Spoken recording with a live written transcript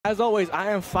As always,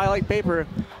 I am Fly Like Paper.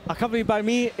 Accompanied by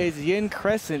me is Yin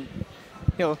Crescent.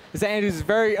 You know, Xanadu's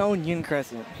very own Yin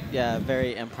Crescent. Yeah,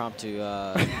 very impromptu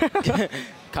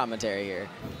commentary here.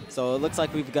 So it looks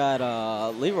like we've got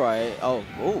Leroy. Oh,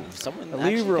 someone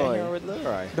actually came here with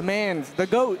Leroy. The man, the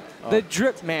GOAT, the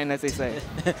drip man, as they say.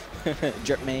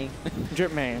 Drip man.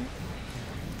 Drip man.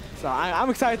 So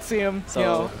I'm excited to see him. So you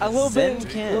know, a little bit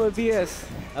BS.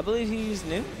 I believe he's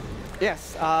new.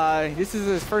 Yes, this is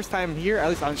his first time here, at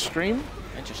least on stream.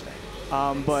 Interesting.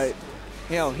 But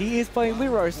you know, he is playing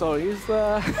Leroy, so he's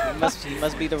he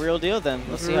must be the real deal then.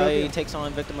 Let's see how he takes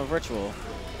on Victim of Ritual.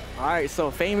 All right,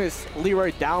 so famous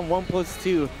Leroy down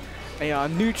 1+2, a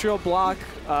neutral block,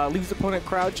 leaves opponent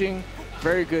crouching.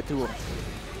 Very good tool.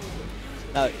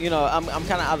 You know, I'm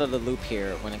kind of out of the loop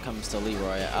here when it comes to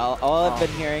Leroy. All I've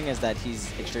been hearing is that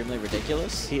he's extremely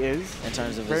ridiculous. He is. In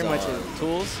terms of very his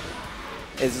tools.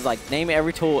 It's like name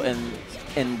every tool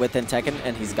within Tekken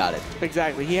and he's got it.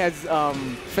 Exactly. He has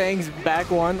Fang's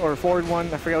back one or forward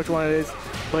one. I forget which one it is.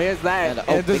 But he has that,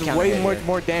 and it does way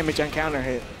more damage on counter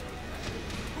hit.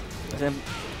 Then,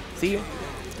 see,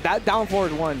 that down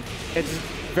forward one, it's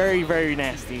very, very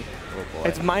nasty. Oh boy.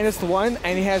 It's -1,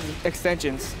 and he has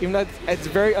extensions. Even though it's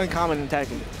very uncommon in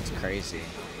Tekken. It's crazy.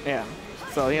 Yeah.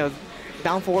 So, you know,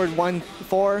 down forward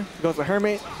 1-4 goes to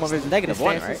Hermit. One of his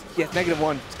 -1, right? Yes,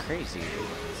 -1. It's crazy.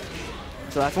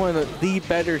 So that's one of the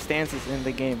better stances in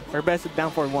the game, or best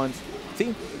down forward ones.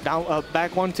 See, down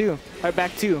back 1-2, right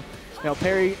back 2. You know,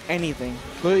 parry anything.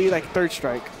 Literally like third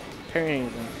strike, parry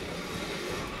anything.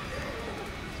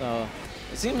 So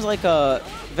it seems like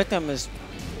Victim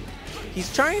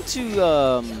he's trying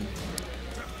to.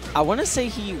 I want to say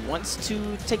he wants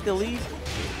to take the lead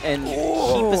and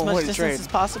keep as much distance as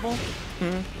possible.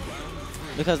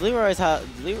 Because Leroy's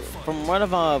from what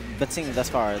I've been seeing thus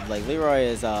far, like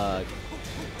Leroy has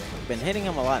been hitting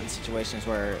him a lot in situations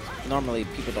where normally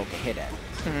people don't get hit at.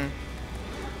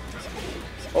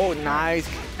 Oh, nice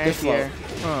anti-air.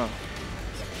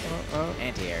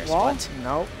 Anti-airs. What? What?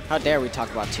 Nope. How dare we talk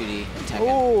about 2D in Tekken?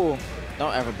 Oh.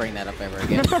 Don't ever bring that up ever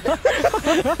again.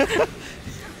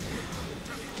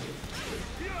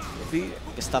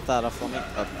 Stop that off for me.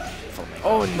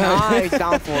 Oh, nice.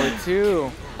 Down forward,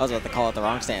 too. I was about to call it the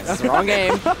wrong stance. It's the wrong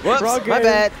game. Whoops, wrong game. My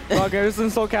bad. Wrong game. This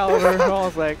is Soul Calibur. I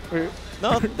was like...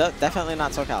 No, definitely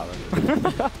not Soul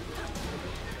Calibur.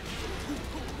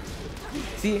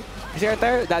 See right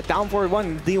there? That down forward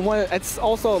one, the one, it's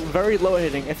also very low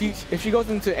hitting. If she goes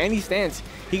into any stance,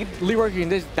 Leroy can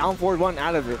just down forward one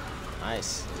out of it.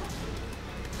 Nice.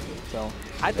 So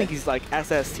I think he's like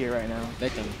SS tier right now.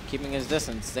 Victim keeping his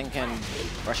distance, Zenken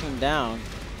rushing him down.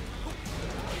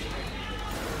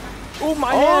 Oh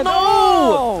my hand! No!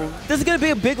 Oh! This is gonna be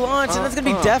a big launch, and that's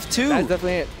gonna be death too. That's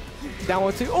definitely it. Down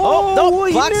 1-2. Oh no!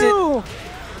 He Blocks knew.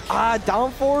 it.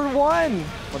 Down forward 1.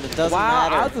 But it doesn't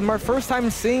matter. Wow, that's my first time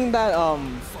seeing that.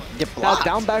 That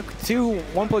down back 2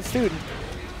 1+2.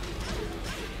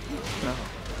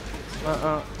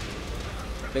 No.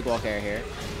 Big walk air here.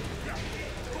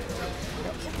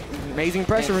 Amazing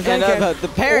pressure from Zenken. The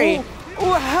parry.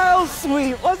 Oh, hell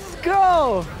sweet. Let's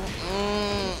go.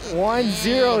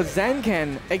 1-0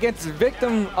 Zenken against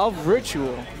Victim of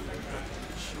Ritual.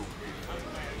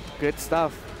 Good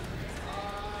stuff.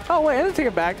 Oh, wait, I didn't take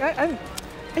it back.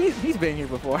 He's been here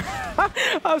before.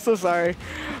 I'm so sorry.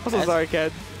 I'm so sorry,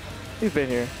 Ken. He's been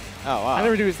here. Oh, wow. I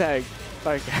never do his tag.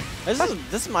 Like,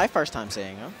 this is my first time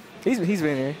seeing him. He's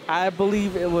been here. I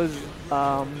believe it was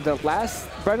the last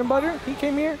Bread and Butter he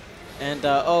came here. And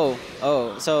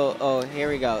here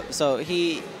we go. So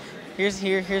here's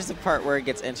the part where it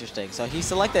gets interesting. So he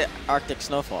selected Arctic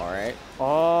Snowfall, right?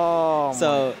 Oh,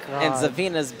 so my God. and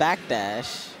Zafina's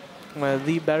backdash. One of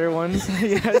the better ones.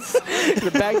 Yes.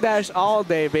 The backdash all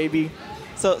day, baby.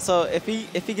 So if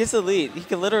he gets the lead, he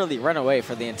can literally run away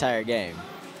for the entire game.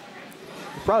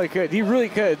 He probably could. He really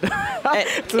could.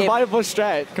 It's a viable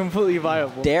strat. Completely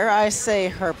viable. Dare I say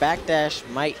her backdash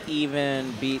might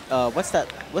even beat what's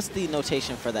the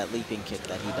notation for that leaping kick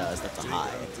that he does that's a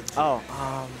high? Oh,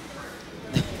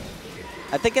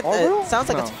 I think it sounds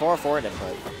like it's 4-forward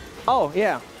input. Oh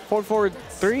yeah. Forward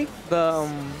 3, the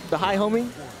high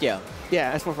homing. Yeah.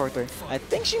 Yeah, that's 4-4-3. I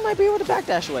think she might be able to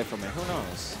backdash away from it. Who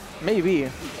knows?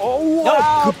 Maybe. Oh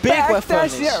wow! No, big whiff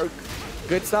punish. Yeah.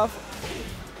 Good stuff.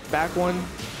 Back one,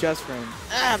 just for him.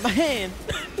 Ah, my hand.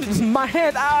 My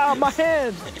hand. Ah, my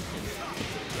hand.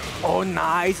 Oh,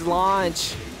 nice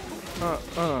launch.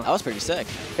 That was pretty sick.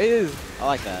 It is. I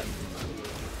like that.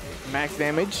 Max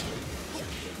damage.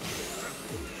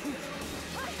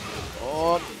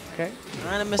 Oh. Okay.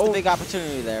 Kind of missed a big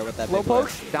opportunity there with that low big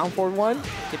pokes. Down forward 1.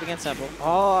 Keeping it simple.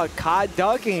 Oh, caught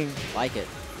ducking. Like it.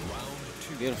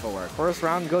 Beautiful work. First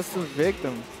round goes to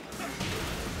Victim.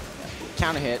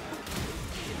 Counter hit.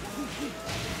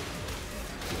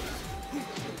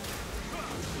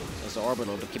 There's the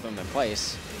orbital to keep him in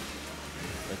place.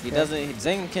 If he doesn't,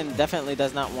 Zenkin definitely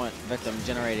does not want Victim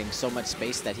generating so much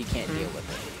space that he can't deal with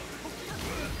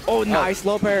it. Oh, nice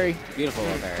low parry. Beautiful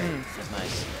low parry. That's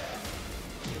nice.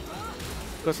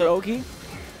 Goes for Oki.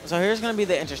 So here's going to be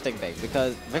the interesting thing,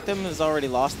 because Victim has already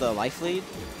lost the life lead,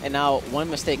 and now one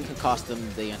mistake could cost them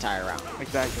the entire round.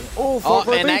 Exactly. Oh,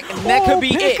 and that could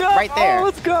be it right there. Oh,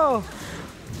 let's go.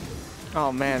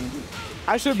 Oh, man.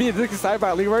 I should be excited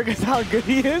about Leroy because how good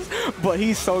he is, but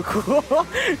he's so cool.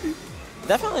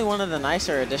 Definitely one of the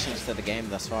nicer additions to the game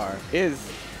thus far. Is.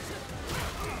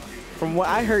 From what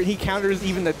I heard, he counters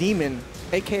even the demon,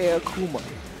 a.k.a. Akuma.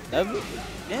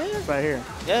 Yeah. Right here.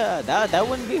 Yeah, that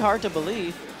wouldn't be hard to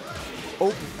believe.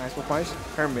 Oh, nice one punch.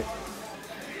 Hermit.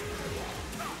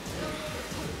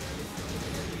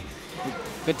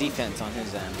 Good defense on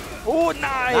his end. Oh,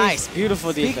 nice. Nice,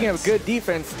 beautiful defense. Speaking of good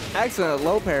defense, excellent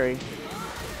low parry.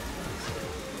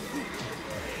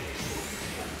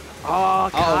 Oh,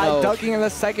 God, no. Ducking in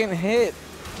the second hit.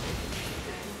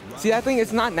 See, I think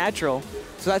it's not natural.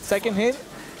 So that second hit,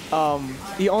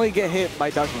 you only get hit by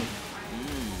ducking.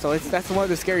 So that's one of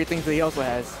the scary things that he also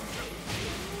has.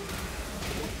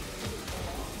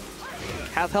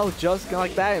 Half health just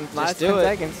like that in last 10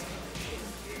 seconds.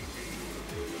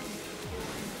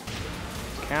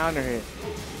 Counter hit.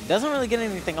 Doesn't really get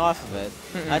anything off of it.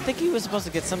 I think he was supposed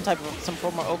to get some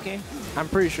form of Oki. I'm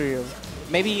pretty sure he was.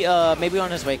 Maybe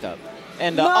on his wake up.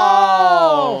 And no!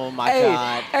 Oh my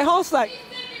God. Hey, host, like,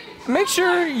 make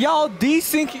sure y'all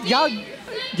desync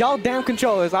y'all damn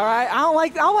controllers, all right? I don't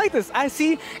like this. I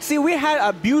see, we had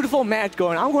a beautiful match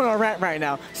going. I'm going on a rant right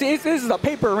now. See, this is a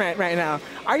paper rant right now.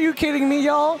 Are you kidding me,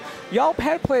 y'all? Y'all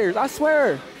pet players, I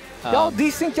swear. Y'all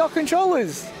desync y'all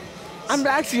controllers. I'm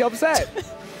actually upset.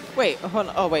 Wait, hold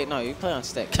on. Oh, wait, no, you play on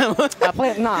stick. I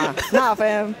play, nah,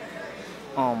 fam.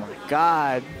 Oh my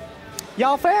God.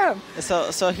 Y'all, fam.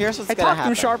 So here's what's gonna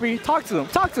happen. Talk to him,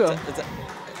 Sharpie. Talk to him.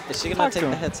 Is she gonna take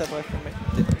the headset away from me?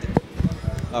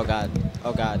 Oh God.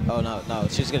 Oh God. Oh no.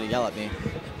 She's gonna yell at me.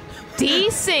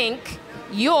 Desync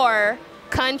your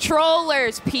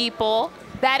controllers, people.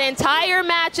 That entire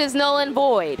match is null and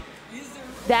void.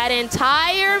 That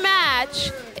entire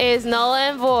match is null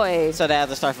and void. So they have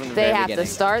to start from the very beginning. They have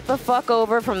to start the fuck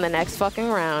over from the next fucking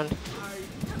round.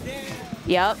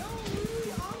 Yep.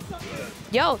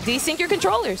 Yo, desync your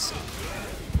controllers.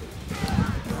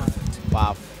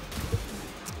 Wow.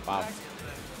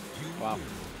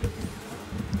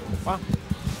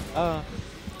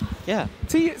 Yeah.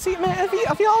 See, man,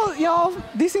 if y'all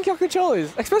desync your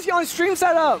controllers, especially on stream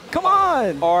setup. Come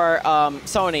on. Or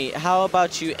Sony, how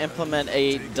about you implement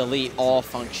a delete all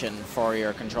function for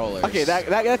your controllers? Okay,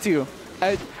 that's you.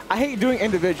 I hate doing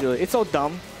individually. It's so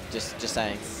dumb. Just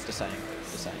saying.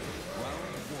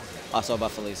 Also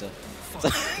about Felisa.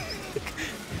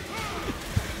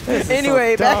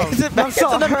 Anyway, so back to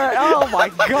the oh my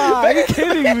God, are you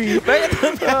kidding me?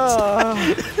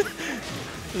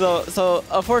 So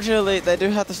unfortunately, they do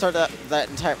have to start that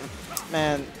entire.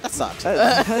 Man, that sucks.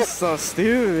 That's so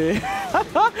stupid.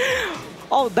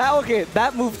 Oh,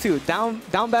 that move too. Down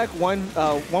back 1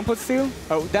 puts 2.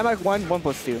 Oh, down back 1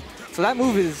 puts 2. So that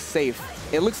move is safe.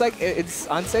 It looks like it's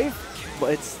unsafe,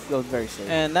 but it's still very safe.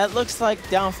 And that looks like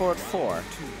down forward 4.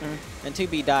 And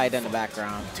 2B died in the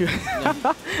background.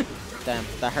 Damn,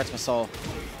 that hurts my soul.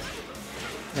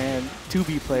 Man,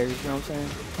 2B players, you know what I'm saying?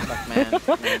 Fuck,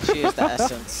 man, she is the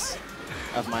essence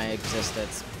of my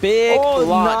existence. Big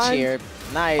launch here.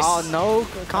 Nice. Oh, no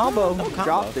combo. No combo.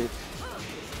 Dropped it.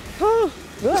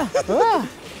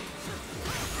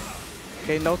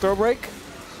 Okay, no throw break.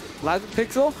 Last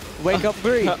pixel. Wake up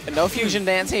 3. No fusion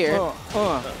dance here.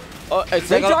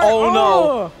 It's like oh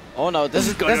no. Oh no, this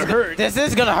is gonna hurt. This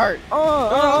is gonna hurt.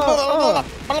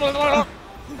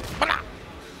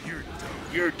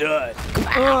 You're done.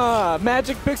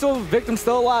 Magic pixel, Victim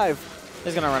still alive.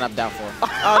 He's gonna run up down 4.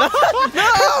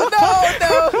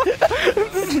 No.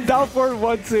 This is down 4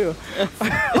 1-2.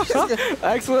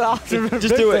 Excellent option.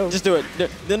 Just do it.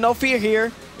 There's no fear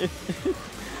here.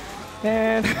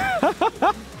 Man.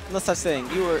 No such thing.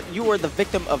 You were the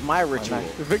victim of my ritual.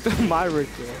 Nice. The victim of my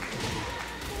ritual.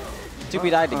 2B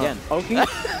died again. Okay.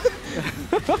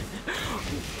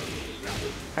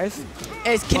 Nice.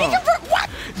 Can he convert what?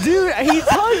 Dude, he's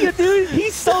telling you, dude.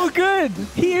 He's so good.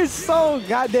 He is so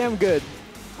goddamn good.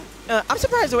 I'm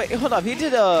surprised. Wait, hold up. He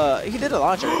did a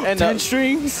launcher and 10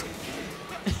 strings.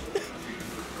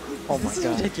 Oh my God. This is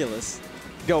ridiculous.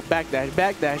 Go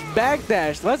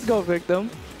backdash. Let's go, Victim.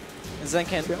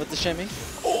 Zenkin with the shimmy.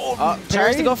 Oh,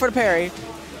 tries to go for the parry.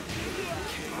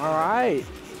 All right.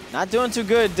 Not doing too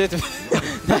good.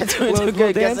 Not doing too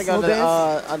good. Guessing on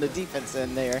the defense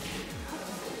in there.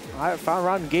 All right, final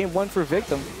round in game 1 for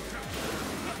Victim.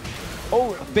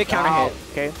 Oh, big counter hit.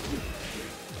 Okay.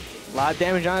 A lot of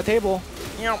damage on the table.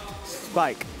 Yep.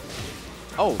 Spike.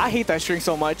 Oh. I hate that string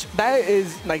so much. That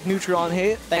is like neutral on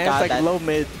hit. Thank God it's like low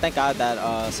mid. Thank God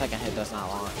that second hit does not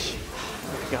launch.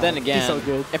 God, then again, he's so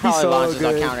good. It probably so launches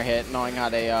good. a counter hit, knowing how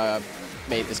they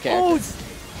made this character. Oh,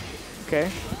 okay.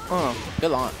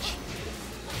 Good launch.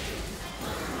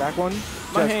 Back one.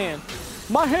 My hand.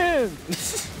 My hand.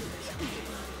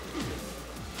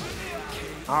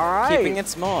 All right. Keeping it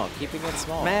small. Keeping it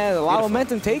small. Man, a lot of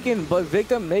momentum taken, but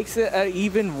Victim makes it an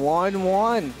even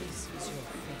 1-1.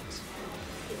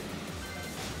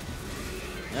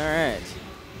 All right.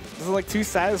 This is like too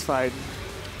satisfied.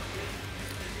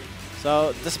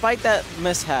 So, despite that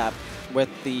mishap with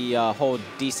the whole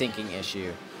desyncing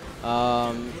issue,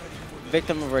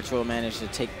 Victim of Ritual managed to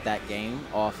take that game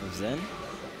off of Zen.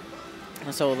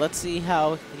 And so let's see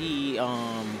how he,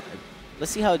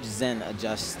 let's see how Zen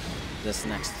adjusts this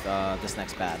next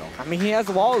battle. I mean, he has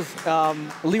walls.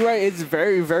 Leroy is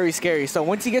very, very scary. So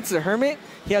once he gets to the Hermit,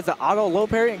 he has the auto low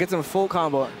parry and gets him a full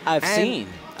combo. I've seen.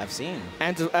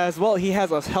 And as well, he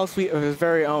has a health suite of his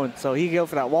very own. So he can go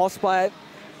for that wall splat.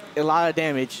 A lot of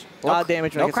damage. A lot of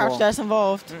damage. No crouch dash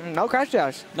involved. No crouch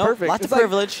dash. Nope, Perfect. Lots of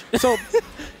privilege. So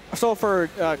for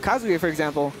Kazuya, for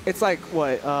example, it's like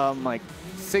what, like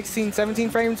 16, 17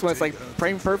 frames when it's like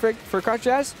frame perfect for crouch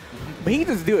dash. But he can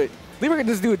just do it. Leroy can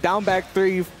just do it down back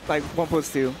 3, like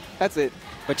 1+2. That's it.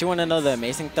 But you want to know the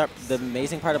amazing part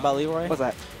about Leroy? What's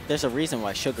that? There's a reason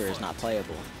why Sugar is not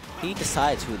playable. He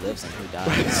decides who lives and who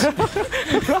dies.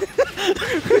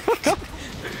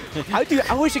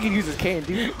 I wish I could use his cane,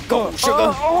 dude. Go,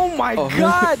 Sugar. Oh my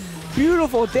God.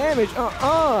 Beautiful damage.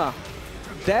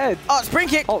 Dead. Oh, spring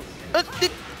kick. Oh.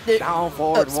 Down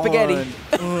forward. Spaghetti.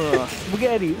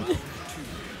 Spaghetti.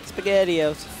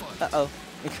 SpaghettiOs. Uh-oh.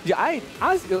 Yeah,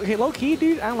 okay, low key,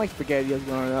 dude. I don't like SpaghettiOs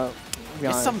growing up.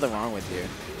 There's something wrong with you.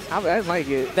 I don't like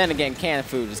it. Then again, canned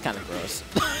food is kind of gross.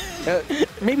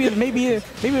 Maybe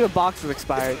the box is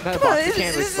expired. Not Come on, the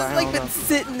can this has like been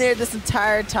sitting there this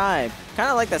entire time. Kind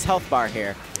of like this health bar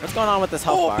here. What's going on with this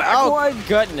health bar? Backward. Oh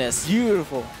goodness!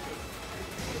 Beautiful.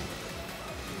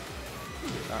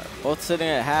 Right, both sitting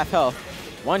at half health.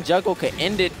 One juggle could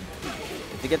end it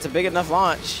if he gets a big enough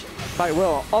launch. Probably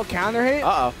will. Oh, counter hit.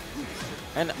 Uh oh.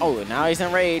 And oh, now he's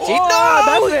in rage. Oh,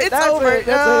 no, it's over.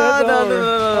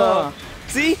 No.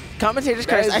 See? Commentators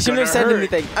curse. I shouldn't have said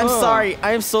anything. I'm sorry.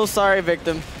 I am so sorry,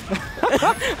 Victim.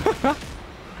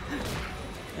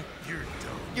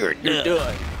 You're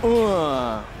done.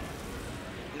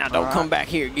 Now don't come back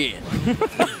here again.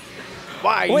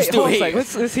 Why are you still here?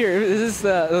 Let's hear. Is this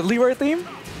the Leroy theme?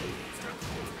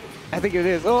 I think it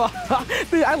is. Oh,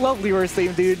 dude, I love Leroy's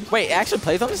theme, dude. Wait, it actually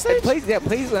plays on the stage? It plays, yeah,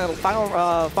 plays final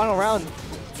round.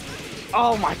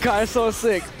 Oh my God, it's so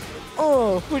sick.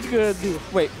 Oh, what you gonna do?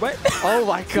 Wait, what? Oh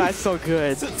my God, so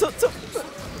good.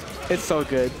 It's so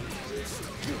good.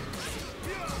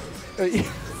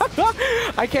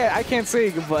 I can't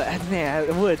sing, but man,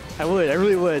 I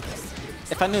really would.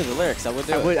 If I knew the lyrics, I would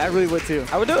do it. I really would too.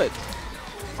 I would do it.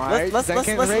 All right, let's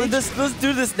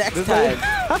do this next time.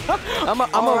 I'm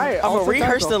gonna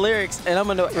rehearse the lyrics and I'm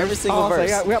gonna know every single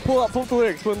verse. So we got pull the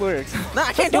lyrics. Pull the lyrics. No,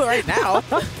 I can't do it right now.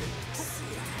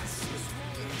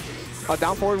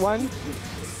 Down forward 1.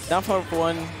 Down forward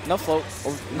 1. No float.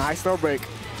 Oh, nice throw break.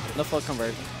 No float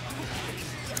convert.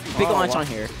 Big launch on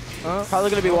here. Probably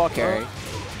gonna be wall carry.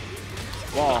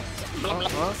 Wall.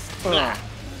 Oh,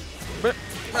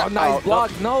 nice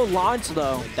block. No launch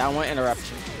though. Down one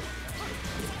interruption.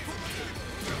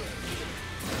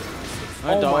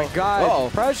 Oh my God. Uh-oh.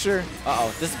 Pressure.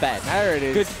 Uh-oh, this is bad. There it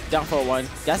is. Good down forward 1. You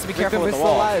have to be careful with the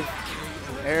wall. wall.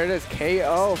 There it is.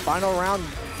 KO. Final round.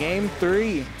 Game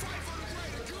 3.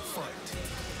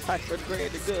 Fight for the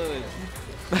greater good.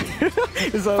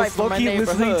 So keep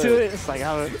listening to it. It's like,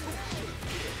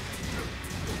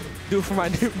 do it for my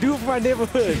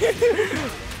neighborhood.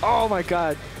 Oh my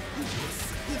God.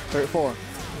 34.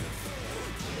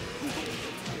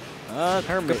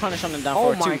 Good punish on the down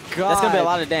forward 2. Oh my God. That's gonna be a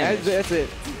lot of damage. That's it.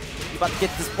 You about to get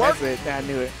this work? That's it. I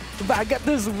knew it. But I got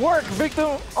this work,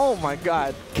 Victim. Oh my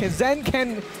God. Zen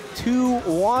can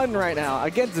 2-1 right now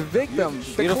against Victim.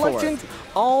 The Beautiful collection's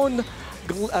own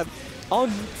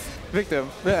Victim.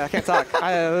 I can't talk.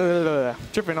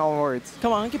 Tripping all words.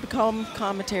 Come on, keep a calm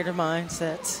commentator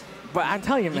mindset. But I'm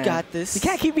telling you, man, you got this. You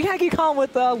can't keep calm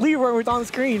with Leroy who's on the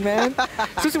screen, man.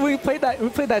 Especially when we played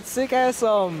that sick ass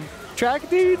track,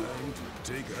 dude.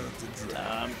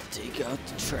 Time to take out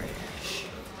the trash.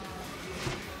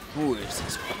 Who is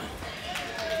this woman?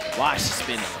 Why is she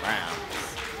spinning around?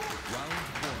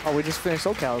 Oh, we just finished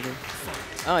Soul Calibur.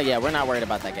 Oh, yeah, we're not worried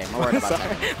about that game. We're worried about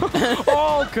that.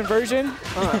 Oh, conversion.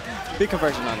 Big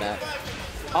conversion on that.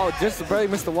 Oh, just barely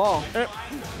missed the wall.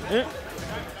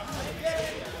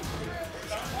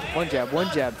 One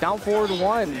jab. Down forward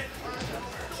one.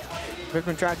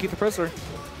 Victim trying to keep the presser.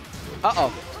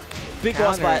 Uh-oh. Big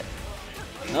wall spot.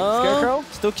 Scarecrow?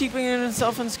 Still keeping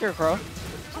himself in Scarecrow.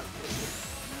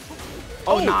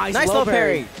 Oh, nice. Nice low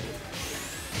parry.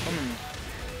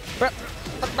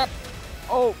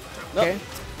 Oh, okay. Nope.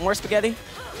 More spaghetti.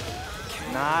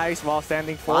 Nice while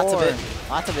standing Lots forward. of it.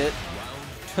 Lots of it.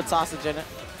 Put sausage in it.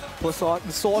 Put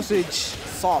the sausage.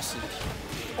 Sausage.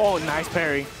 Oh, nice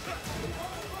parry.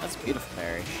 That's a beautiful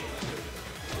parry.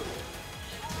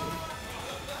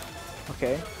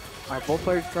 Okay. All right, both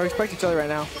players respect each other right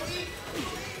now.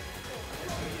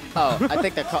 Oh, I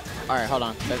think they're all right, hold on.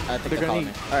 I think they're calling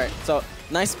me. All right, so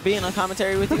nice being on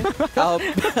commentary with you.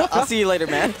 I'll see you later,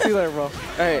 man. See you later, bro. All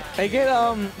right. Hey,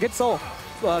 get Soul,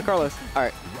 Carlos. All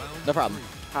right, no problem.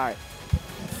 All right.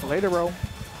 Later, bro.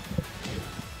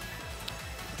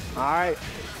 All right.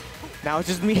 Now it's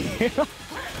just me.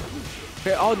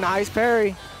 Oh, nice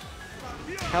parry.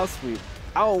 Hell sweep.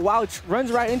 Oh, wow.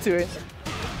 Runs right into it.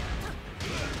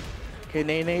 Okay,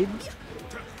 nade.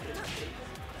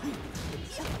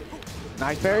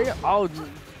 Nice parry. Oh.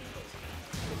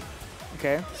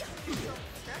 Okay.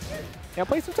 Yeah,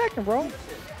 play some Tekken, bro.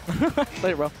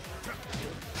 Later, bro.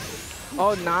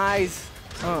 Oh, nice.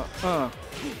 All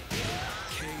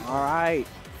right.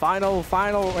 Final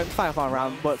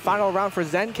round, but final round for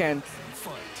Zenken.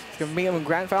 It's gonna meet him in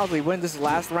grand finals. He win this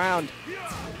last round.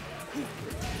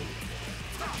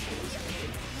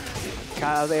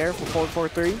 Got out of the air for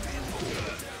 4-4-3.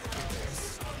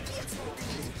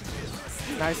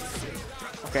 Nice.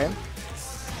 Okay.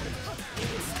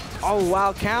 Oh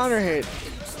wow, counter hit.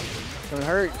 Gonna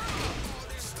hurt.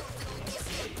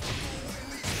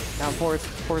 Down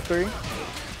 4-3.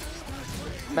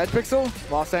 Match pixel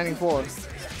while standing forward.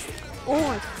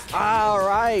 Oh, all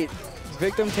right.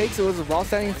 Victim takes it with a while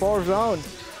standing forward zone.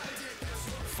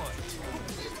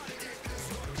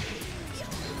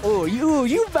 Oh,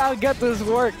 you about to get this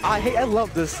work. I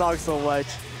love this song so much.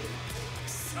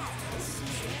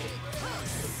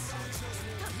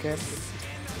 Okay.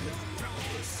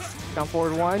 Down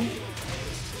forward one.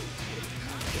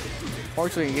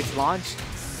 Fortunately, he gets launched.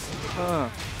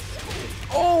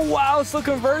 Oh, wow, still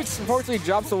converts. Unfortunately,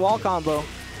 drops the wall combo.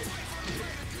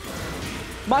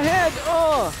 My head,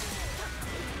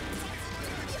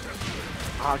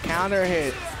 counter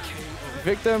hit.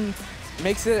 Victim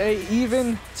makes it a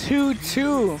even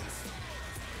 2-2.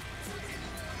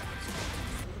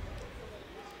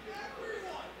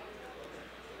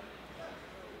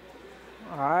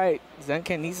 All right,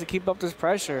 Zenken needs to keep up this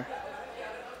pressure.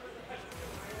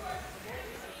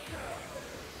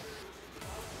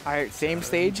 All right, same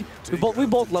stage. We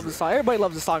both love the song. Everybody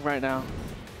loves the song right now.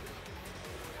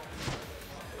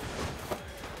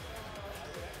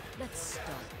 Let's start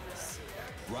this.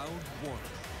 Round one.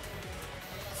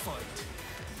 Fight.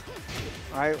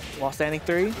 All right, while standing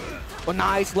 3. Oh,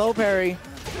 nice low parry.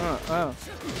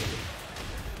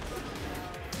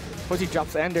 Once he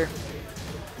drops the ender.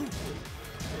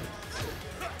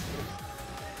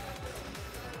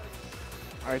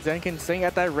 All right, Zenken staying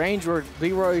at that range where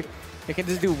Leroy, he can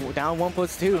just do down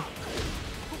 1+2.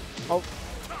 Oh,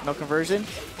 no conversion.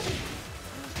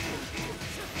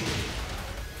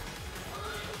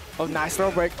 Oh, nice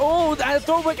throw break. Oh, that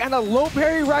throw break and a low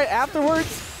parry right afterwards.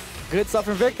 Good stuff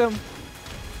from Victim.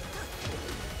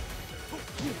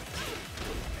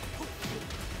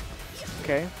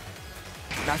 Okay.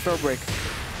 Nice throw break.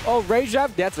 Oh, rage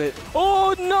jab, that's it.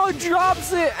 Oh, no,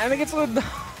 drops it. And it gets a little...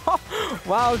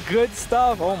 Wow, good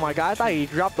stuff. Oh my god, I thought he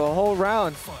dropped the whole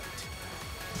round.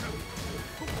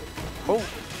 Oh,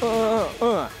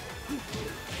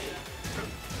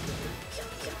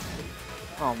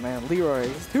 Oh man, Leroy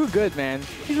is too good, man.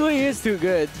 He really is too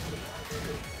good.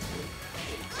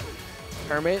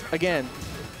 Hermit again.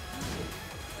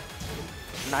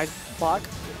 Nice block.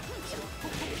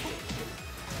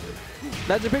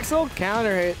 That's a pixel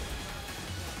counter hit.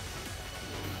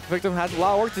 Victim has a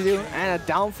lot of work to do, and a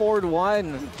down forward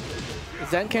one.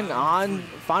 Zenken on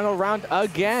final round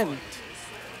again.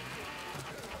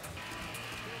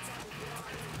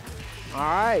 All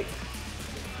right.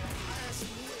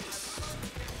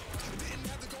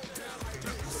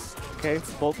 Okay,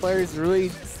 both players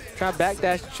really trying to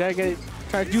backdash, try to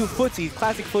do footsies,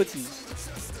 classic footsies.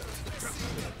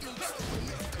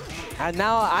 And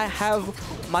now I have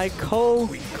my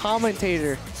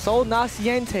co-commentator, Sol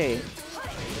Naciente,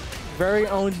 very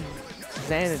own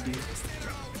Xanadu.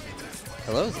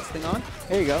 Hello, is this thing on?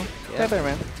 There you go. Yeah. Right there,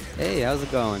 man. Hey, how's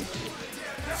it going?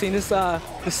 Seen this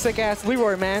sick-ass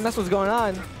Leroy, man. That's what's going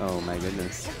on. Oh my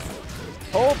goodness.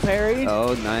 Oh, parry.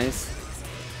 Oh, nice.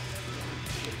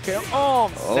 Okay.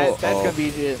 Oh, that's gonna be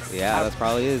it. Yeah, that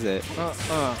probably is it.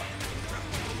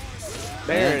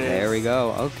 There it is. There we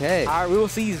go. Okay. All right, we will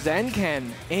see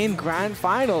Zenken in grand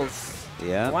finals.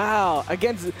 Yeah. Wow,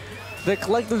 against the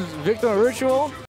collective victim ritual.